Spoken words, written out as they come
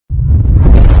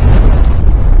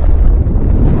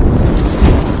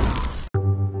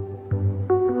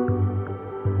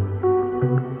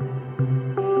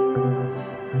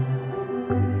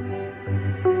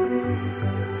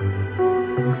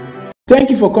Thank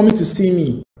you for coming to see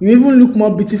me. You even look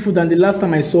more beautiful than the last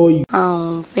time I saw you.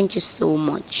 Thank you so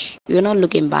much. You're not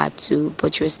looking bad too,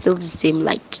 but you're still the same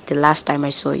like the last time I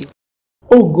saw you.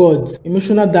 Oh God,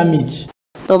 emotional damage.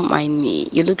 Don't mind me.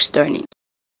 You look stunning.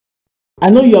 I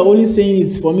know you are only saying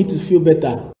it for me to feel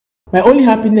better. My only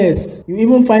happiness, you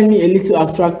even find me a little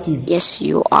attractive. Yes,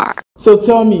 you are. So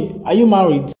tell me, are you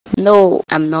married? No,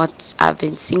 I'm not. I've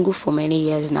been single for many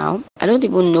years now. I don't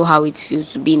even know how it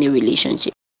feels to be in a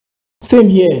relationship. Same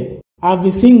here. I've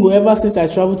been single ever since I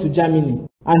traveled to Germany.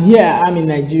 And here I am in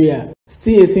Nigeria,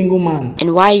 still a single man.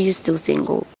 And why are you still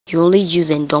single? You only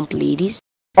use and dump ladies?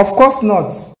 Of course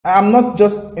not. I am not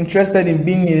just interested in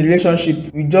being in a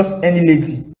relationship with just any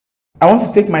lady. I want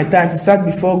to take my time to start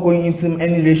before going into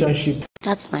any relationship.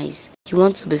 That's nice. You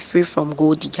want to be free from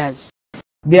gold diggers.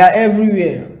 They are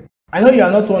everywhere. I know you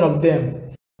are not one of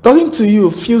them. Talking to you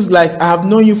feels like I have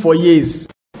known you for years.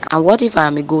 And what if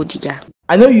I'm a gold digger?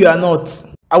 I know you are not.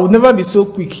 I would never be so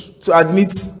quick to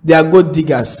admit they are gold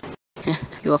diggers.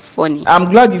 You are funny.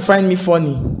 I'm glad you find me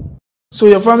funny. So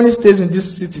your family stays in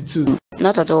this city too?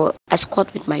 Not at all. I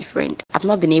squat with my friend. I've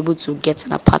not been able to get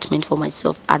an apartment for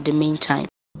myself at the meantime.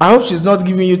 I hope she's not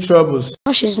giving you troubles.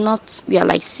 No, she's not. We are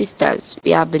like sisters.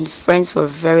 We have been friends for a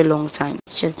very long time.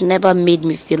 She's never made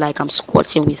me feel like I'm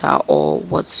squatting with her or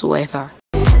whatsoever.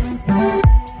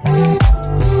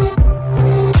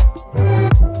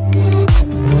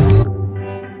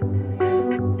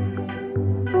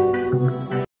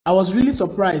 I was really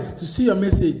surprised to see your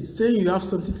message saying you have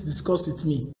something to discuss with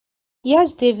me.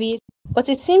 Yes, David, but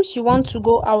it seems you want to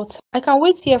go out. I can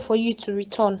wait here for you to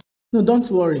return. No, don't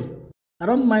worry. I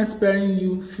don't mind sparing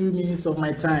you a few minutes of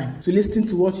my time to listen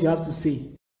to what you have to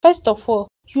say. First of all,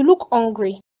 you look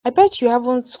hungry. I bet you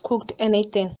haven't cooked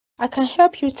anything. I can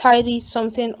help you tidy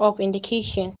something up in the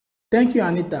kitchen. Thank you,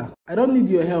 Anita. I don't need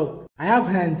your help. I have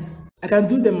hands. I can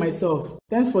do them myself.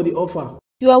 Thanks for the offer.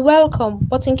 You are welcome,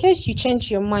 but in case you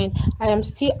change your mind, I am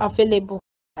still available.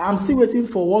 I'm still waiting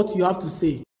for what you have to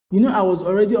say. You know I was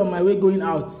already on my way going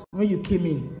out when you came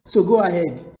in, so go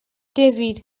ahead.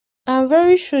 David, I am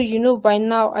very sure you know by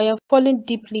now I have fallen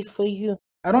deeply for you.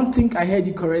 I don't think I heard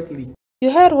you correctly. You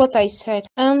heard what I said.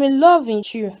 I am in love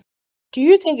with you. Do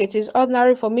you think it is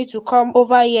ordinary for me to come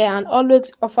over here and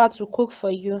always offer to cook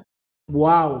for you?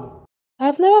 Wow. I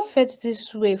have never felt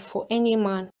this way for any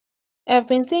man. I have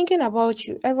been thinking about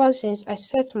you ever since I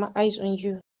set my eyes on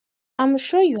you. I'm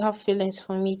sure you have feelings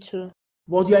for me too.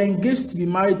 But you are engaged to be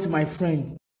married to my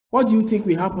friend. What do you think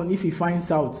will happen if he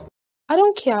finds out? I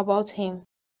don't care about him.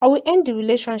 I will end the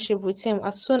relationship with him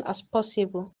as soon as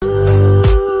possible.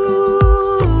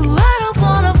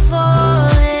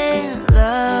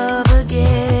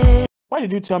 Why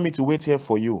did you tell me to wait here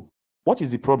for you? What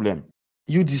is the problem?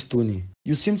 You, this Tony,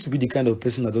 you seem to be the kind of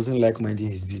person that doesn't like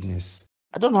minding his business.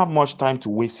 I don't have much time to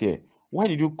waste here. Why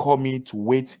did you call me to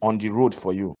wait on the road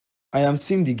for you? I am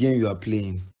seeing the game you are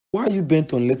playing. Why are you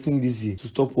bent on letting Lizzie to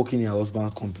stop working in her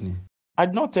husband's company? I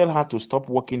did not tell her to stop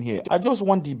working here. I just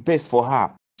want the best for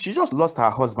her. She just lost her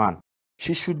husband.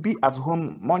 She should be at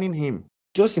home mourning him.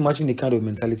 Just imagine the kind of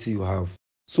mentality you have.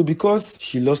 So because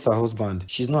she lost her husband,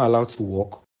 she's not allowed to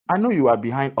work? I know you are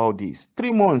behind all this.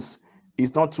 3 months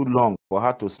is not too long for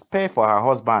her to spare for her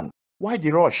husband. Why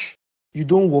the rush? You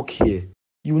don't work here.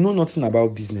 You know nothing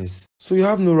about business, so you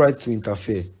have no right to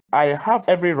interfere. I have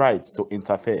every right to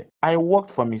interfere. I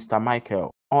worked for Mr. Michael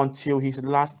until his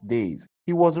last days.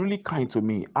 He was really kind to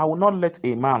me. I will not let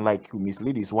a man like you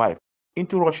mislead his wife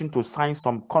into rushing to sign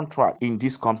some contract in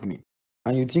this company.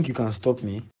 And you think you can stop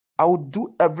me? I will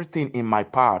do everything in my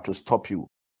power to stop you.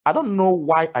 I don't know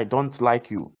why I don't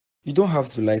like you. You don't have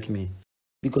to like me,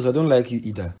 because I don't like you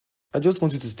either. I just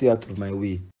want you to stay out of my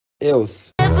way.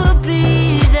 Else, Never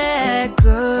be that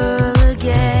girl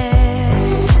again.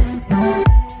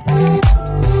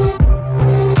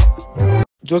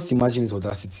 just imagine his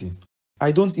audacity.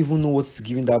 I don't even know what is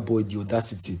giving that boy the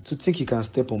audacity to think he can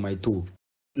step on my toe.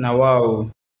 Now,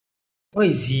 wow, why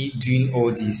is he doing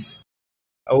all this?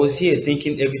 I was here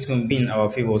thinking everything will be in our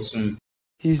favor soon.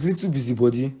 His little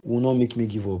busybody will not make me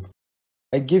give up.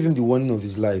 I gave him the warning of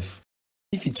his life.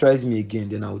 If he tries me again,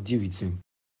 then I'll deal with him.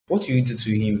 What will you do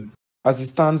to him? As it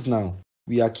stands now,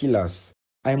 we are killers.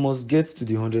 I must get to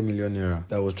the 100 million naira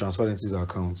that was transferred into his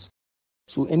account.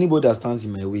 So anybody that stands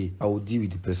in my way, I will deal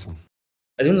with the person.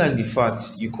 I don't like the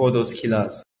fact you called us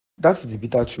killers. That's the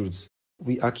bitter truth.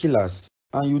 We are killers.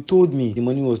 And you told me the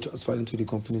money was transferred into the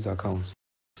company's account.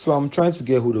 So I'm trying to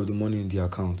get hold of the money in the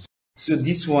account. So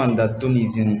this one that Tony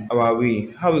is in our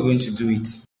way, how are we going to do it?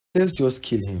 Let's just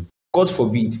kill him. God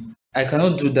forbid. I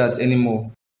cannot do that anymore.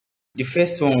 The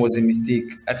first one was a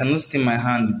mistake. I cannot stain my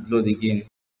hand with blood again.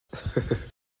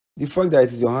 The fact that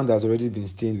it is your hand has already been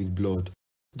stained with blood,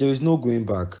 there is no going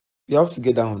back. You have to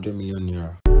get that 100 million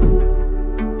naira.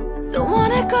 Don't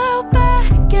wanna go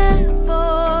back and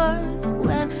forth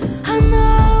when I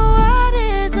know I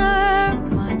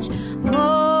deserve much more.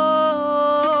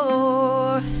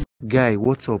 Guy,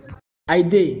 what's up?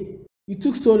 Aide, you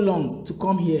took so long to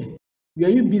come here. Were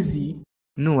you busy?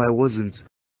 No, I wasn't.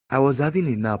 I was having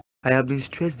a nap. I have been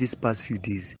stressed these past few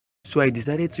days, so I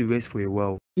decided to rest for a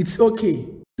while. It's okay.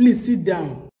 Please sit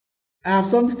down. I have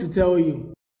something to tell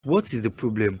you. What is the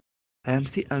problem? I am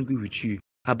still angry with you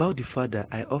about the fact that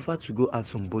I offered to go have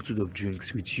some bottles of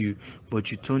drinks with you, but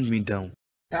you turned me down.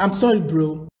 I'm sorry,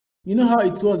 bro. You know how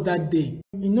it was that day.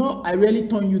 I rarely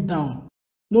turn you down.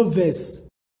 No verse.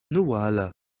 No wahala.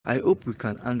 I hope we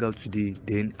can hang out today,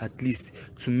 then at least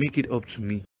to make it up to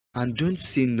me. And don't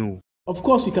say no. Of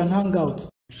course we can hang out.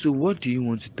 So what do you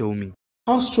want to tell me?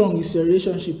 How strong is your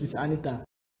relationship with Anita?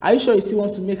 Are you sure you still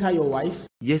want to make her your wife?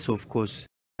 Yes, of course.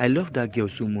 I love that girl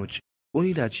so much.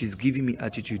 Only that she's giving me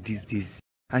attitude these days.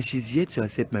 And she's yet to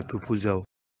accept my proposal.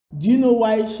 Do you know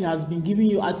why she has been giving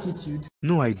you attitude?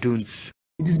 No, I don't.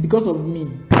 It is because of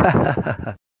me.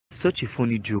 Such a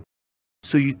funny joke.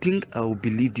 So you think I will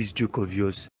believe this joke of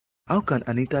yours? How can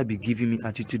Anita be giving me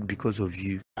attitude because of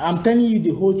you? I'm telling you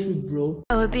the whole truth, bro.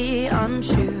 I would be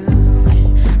untrue.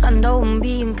 I know I'm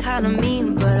being kind of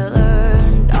mean, but I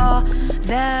learned all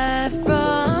that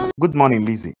from. Good morning,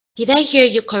 Lizzie. Did I hear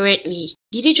you correctly?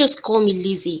 Did you just call me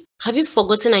Lizzie? Have you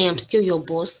forgotten I am still your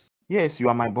boss? Yes, you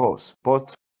are my boss,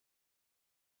 but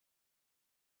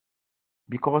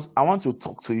because I want to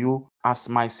talk to you as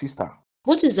my sister.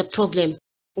 What is the problem?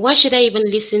 Why should I even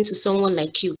listen to someone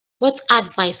like you? What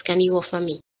advice can you offer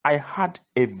me? I had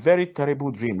a very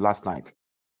terrible dream last night.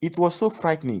 It was so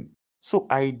frightening. So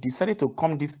I decided to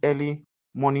come this early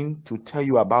morning to tell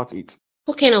you about it.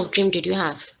 What kind of dream did you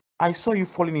have? I saw you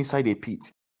falling inside a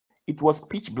pit. It was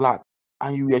pitch black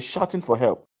and you were shouting for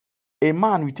help. A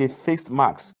man with a face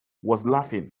mask was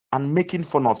laughing and making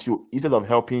fun of you instead of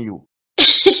helping you.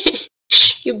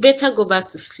 You better go back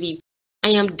to sleep. I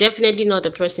am definitely not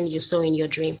the person you saw in your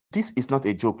dream. This is not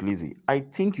a joke, Lizzie. I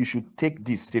think you should take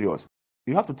this serious.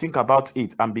 You have to think about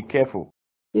it and be careful.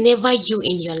 Never you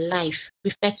in your life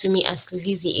refer to me as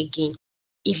Lizzie again.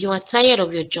 If you are tired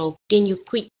of your job, then you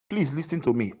quit. Please listen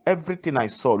to me. Everything I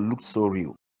saw looked so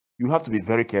real. You have to be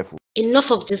very careful.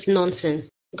 Enough of this nonsense.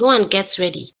 Go and get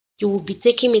ready. You will be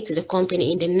taking me to the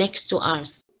company in the next 2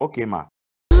 hours. Okay, ma.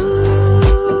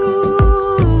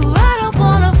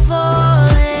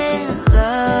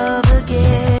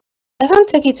 I can't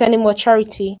take it anymore,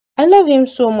 Charity. I love him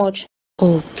so much.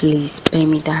 Oh, please, spare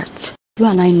me that. You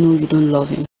and I know you don't love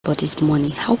him, but it's money.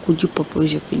 How could you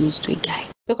propose your feelings to a guy?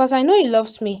 Because I know he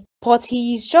loves me, but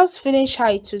he is just feeling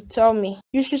shy to tell me.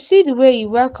 You should see the way he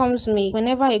welcomes me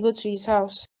whenever I go to his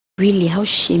house. Really, how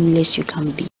shameless you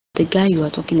can be. The guy you are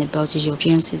talking about is your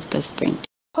fiance's best friend.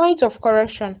 Point of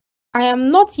correction. I am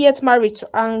not yet married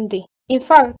to Andy. In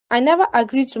fact, I never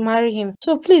agreed to marry him.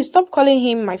 So please stop calling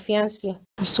him my fiancé.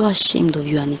 I'm so ashamed of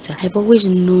you, Anita. I've always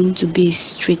known to be a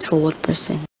straightforward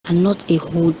person and not a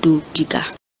hoodoo digger.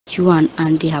 You and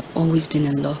Andy have always been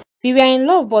in love. We were in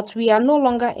love, but we are no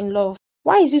longer in love.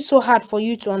 Why is it so hard for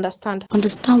you to understand?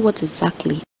 Understand what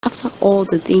exactly? After all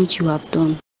the things you have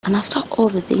done, and after all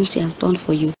the things he has done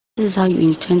for you, this is how you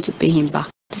intend to pay him back.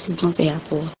 This is not fair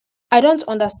at all. I don't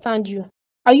understand you.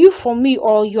 Are you for me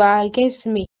or you are against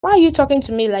me? Why are you talking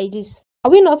to me like this?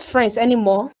 Are we not friends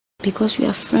anymore? Because we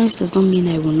are friends does not mean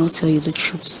I will not tell you the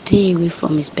truth. Stay away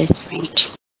from his best friend.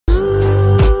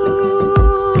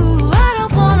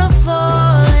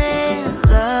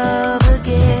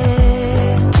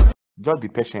 Just be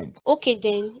patient. Okay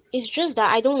then, it's just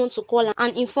that I don't want to call her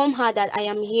and inform her that I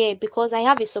am here because I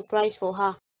have a surprise for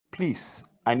her. Please,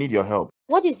 I need your help.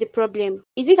 What is the problem?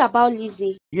 Is it about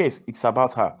Lizzie? Yes, it's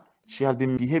about her. She has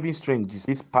been behaving strange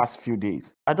these past few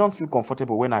days. I don't feel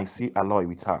comfortable when I see Aloy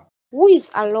with her. Who is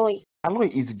Aloy?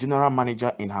 Aloy is the general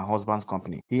manager in her husband's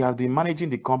company. He has been managing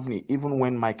the company even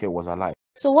when Michael was alive.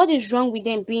 So what is wrong with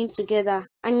them being together?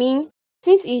 I mean,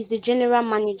 since he is the general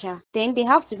manager, then they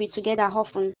have to be together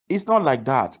often. It's not like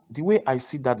that. The way I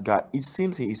see that guy, it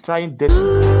seems he is trying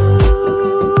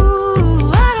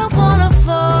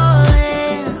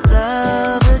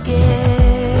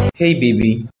Hey,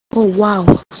 baby. Oh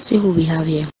wow, see who we have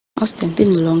here. Austin,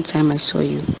 been a long time I saw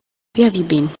you. Where have you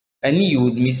been? I knew you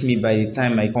would miss me by the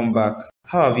time I come back.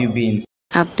 How have you been?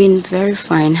 I've been very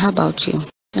fine. How about you?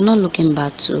 You're not looking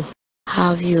bad too.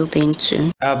 How have you been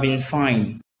too? I've been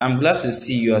fine. I'm glad to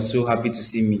see you are so happy to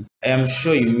see me. I am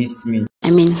sure you missed me. I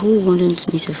mean, who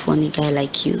wouldn't miss a funny guy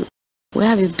like you? Where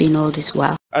have you been all this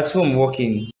while? At home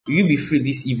working. Will you be free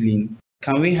this evening?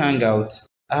 Can we hang out?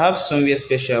 I have somewhere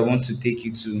special I want to take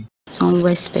you to.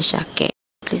 Somewhere special, care.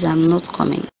 Please, I'm not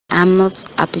coming. I'm not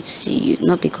happy to see you,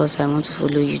 not because I want to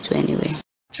follow you to anywhere.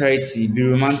 Charity, be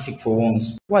romantic for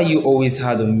once. Why are you always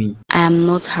hard on me? I am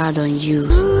not hard on you.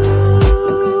 Ooh,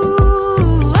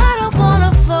 I don't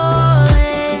wanna fall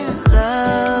in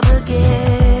love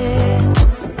again.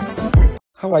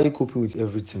 How are you coping with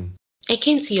everything? I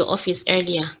came to your office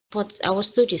earlier, but I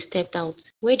was told you stepped out.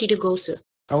 Where did you go to?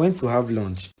 I went to have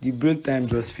lunch. The break time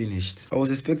just finished. I was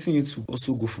expecting you to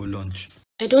also go for lunch.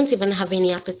 I don't even have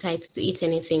any appetite to eat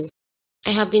anything.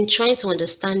 I have been trying to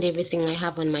understand everything I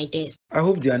have on my desk. I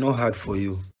hope they are not hard for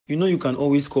you. You know you can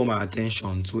always call my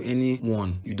attention to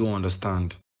anyone you don't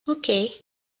understand. Okay,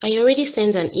 I already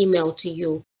sent an email to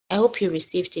you. I hope you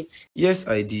received it. Yes,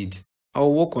 I did.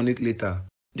 I'll work on it later.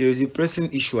 There is a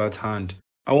pressing issue at hand.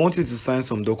 I want you to sign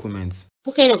some documents.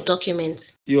 What kind of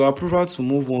documents? Your approval to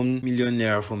move 1 million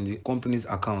naira from the company's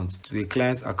account to a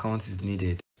client's account is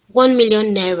needed. 1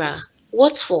 million naira.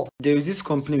 What for? There is this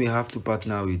company we have to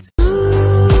partner with. Ooh,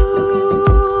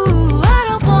 I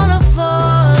don't wanna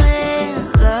fall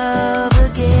in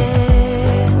love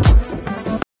again.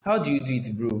 How do you do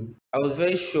it, bro? I was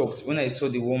very shocked when I saw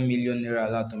the 1 million naira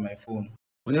alert on my phone.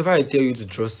 Whenever I tell you to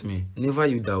trust me, never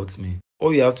you doubt me.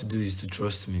 All you have to do is to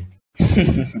trust me.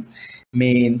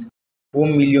 Man,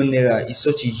 1 million naira is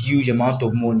such a huge amount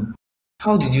of money.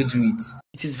 How did you do it?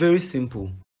 It is very simple.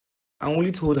 I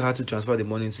only told her to transfer the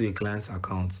money to a client's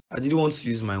account. I didn't want to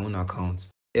use my own account,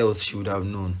 else she would have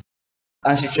known.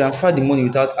 And she transferred the money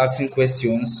without asking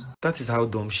questions? That is how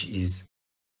dumb she is.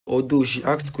 Although she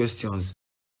asked questions,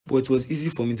 but it was easy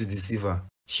for me to deceive her.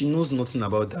 She knows nothing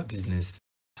about that business.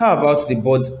 How about the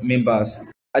board members?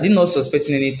 Are they not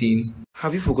suspecting anything?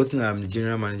 Have you forgotten that I'm the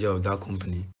general manager of that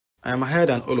company? I am higher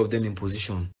than all of them in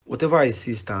position. Whatever I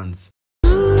say stands.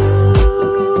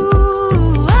 Ooh,